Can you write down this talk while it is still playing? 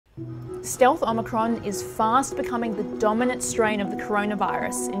Stealth Omicron is fast becoming the dominant strain of the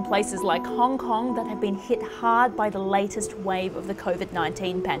coronavirus in places like Hong Kong that have been hit hard by the latest wave of the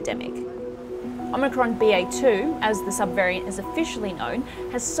Covid-19 pandemic. Omicron BA.2, as the subvariant is officially known,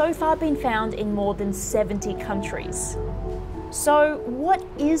 has so far been found in more than 70 countries. So, what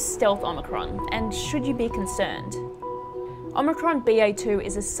is Stealth Omicron, and should you be concerned? Omicron BA.2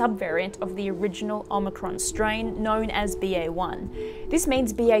 is a subvariant of the original Omicron strain known as BA.1. This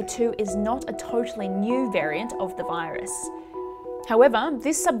means BA.2 is not a totally new variant of the virus. However,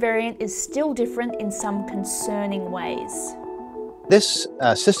 this subvariant is still different in some concerning ways. This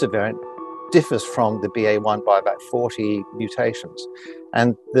sister variant differs from the BA.1 by about 40 mutations.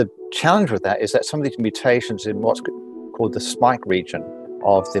 And the challenge with that is that some of these mutations in what's called the spike region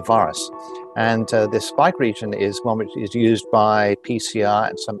of the virus. And the spike region is one which is used by PCR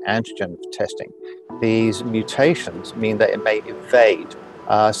and some antigen testing. These mutations mean that it may evade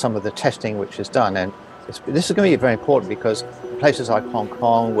some of the testing which is done. And this is going to be very important because in places like Hong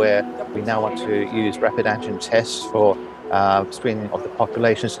Kong, where we now want to use rapid antigen tests for screening of the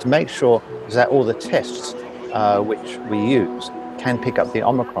populations to make sure that all the tests which we use can pick up the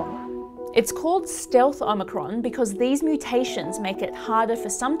Omicron. It's called Stealth Omicron because these mutations make it harder for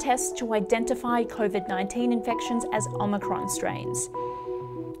some tests to identify COVID-19 infections as Omicron strains.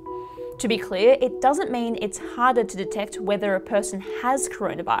 To be clear, it doesn't mean it's harder to detect whether a person has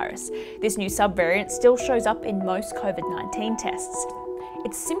coronavirus. This new subvariant still shows up in most COVID-19 tests.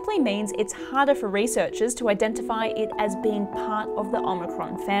 It simply means it's harder for researchers to identify it as being part of the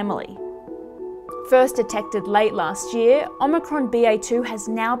Omicron family. First detected late last year, Omicron BA.2 has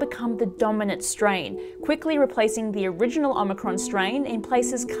now become the dominant strain, quickly replacing the original Omicron strain in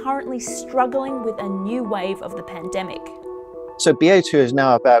places currently struggling with a new wave of the pandemic. So BA.2 is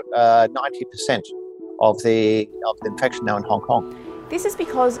now about 90% of the infection now in Hong Kong. This is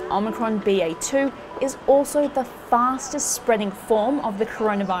because Omicron BA.2 is also the fastest spreading form of the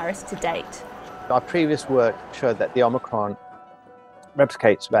coronavirus to date. Our previous work showed that the Omicron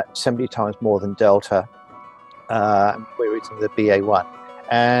replicates about 70 times more than Delta, we're using the BA.1.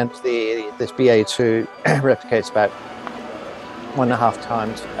 And this BA.2 replicates about 1.5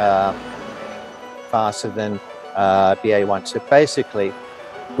 times faster than BA.1. So basically,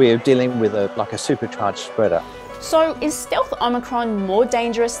 we're dealing with like a supercharged spreader. So is Stealth Omicron more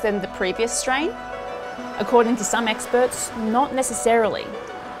dangerous than the previous strain? According to some experts, not necessarily.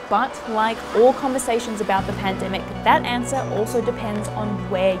 But like all conversations about the pandemic, that answer also depends on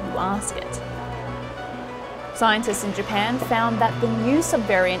where you ask it. Scientists in Japan found that the new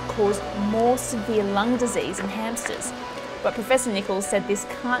subvariant caused more severe lung disease in hamsters, but Professor Nichols said this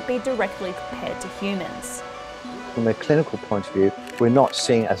can't be directly compared to humans. From a clinical point of view, we're not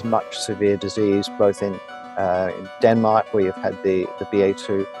seeing as much severe disease both in Denmark, where you've had the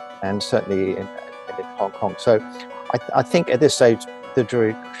BA.2, and certainly in Hong Kong. So I think at this stage, the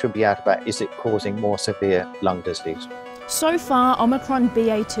jury should be out about, is it causing more severe lung disease? So far, Omicron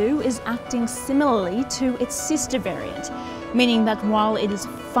BA.2 is acting similarly to its sister variant, meaning that while it is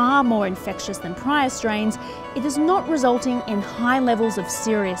far more infectious than prior strains, it is not resulting in high levels of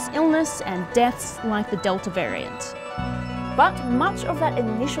serious illness and deaths like the Delta variant. But much of that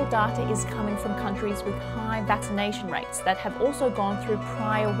initial data is coming from countries with high vaccination rates that have also gone through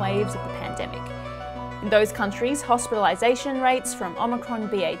prior waves of the pandemic. In those countries, hospitalisation rates from Omicron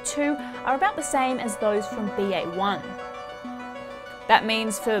BA.2 are about the same as those from BA.1. That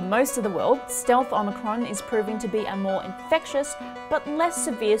means for most of the world, Stealth Omicron is proving to be a more infectious but less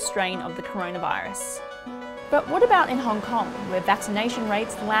severe strain of the coronavirus. But what about in Hong Kong, where vaccination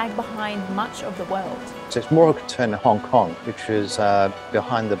rates lag behind much of the world? So it's more of a concern in Hong Kong, which is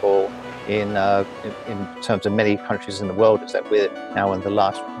behind the ball in terms of many countries in the world, is that we're now in the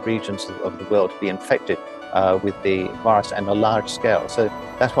last regions of the world to be infected with the virus on a large scale. So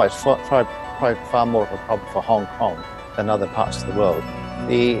that's why it's far more of a problem for Hong Kong than other parts of the world.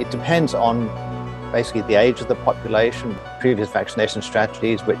 It depends on basically the age of the population, previous vaccination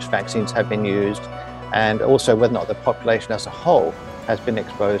strategies, which vaccines have been used, and also whether or not the population as a whole has been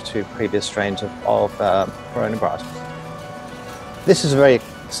exposed to previous strains of coronavirus. This is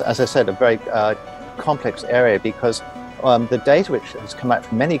as I said, a very complex area because the data which has come out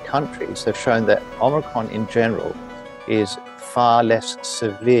from many countries have shown that Omicron in general is far less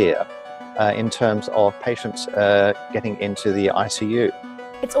severe in terms of patients getting into the ICU.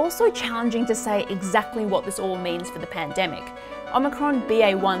 It's also challenging to say exactly what this all means for the pandemic. Omicron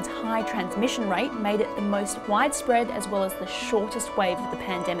BA.1's high transmission rate made it the most widespread as well as the shortest wave of the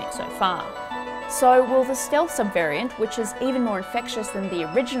pandemic so far. So will the stealth subvariant, which is even more infectious than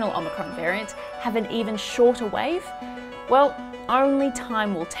the original Omicron variant, have an even shorter wave? Well, only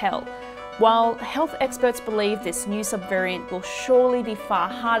time will tell. While health experts believe this new subvariant will surely be far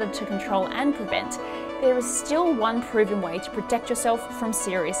harder to control and prevent, there is still one proven way to protect yourself from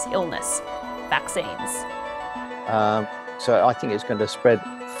serious illness: vaccines. So I think it's going to spread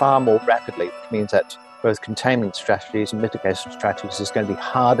far more rapidly, which means that both containment strategies and mitigation strategies is going to be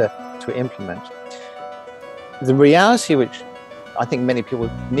harder to implement. The reality which I think many people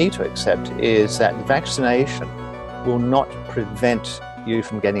need to accept is that vaccination will not prevent you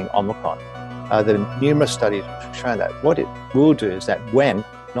from getting Omicron. There are numerous studies which have shown that. What it will do is that when,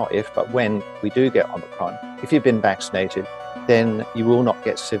 not if, but when we do get Omicron, if you've been vaccinated, then you will not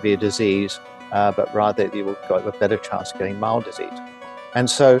get severe disease, but rather you will have a better chance of getting mild disease. And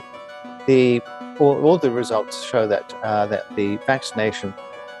so all the results show that, that the vaccination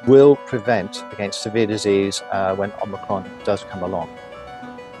will prevent against severe disease when Omicron does come along.